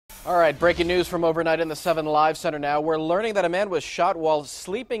All right, breaking news from overnight in the 7 Live Center now. We're learning that a man was shot while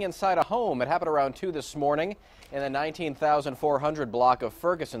sleeping inside a home. It happened around 2 this morning in the 19,400 block of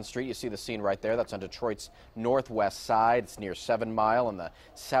Ferguson Street. You see the scene right there. That's on Detroit's northwest side. It's near 7 Mile on the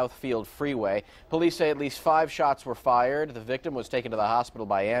Southfield Freeway. Police say at least 5 shots were fired. The victim was taken to the hospital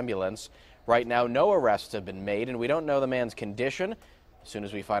by ambulance. Right now, no arrests have been made, and we don't know the man's condition. As soon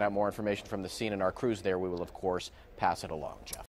as we find out more information from the scene and our crews there, we will, of course, pass it along, Jeff.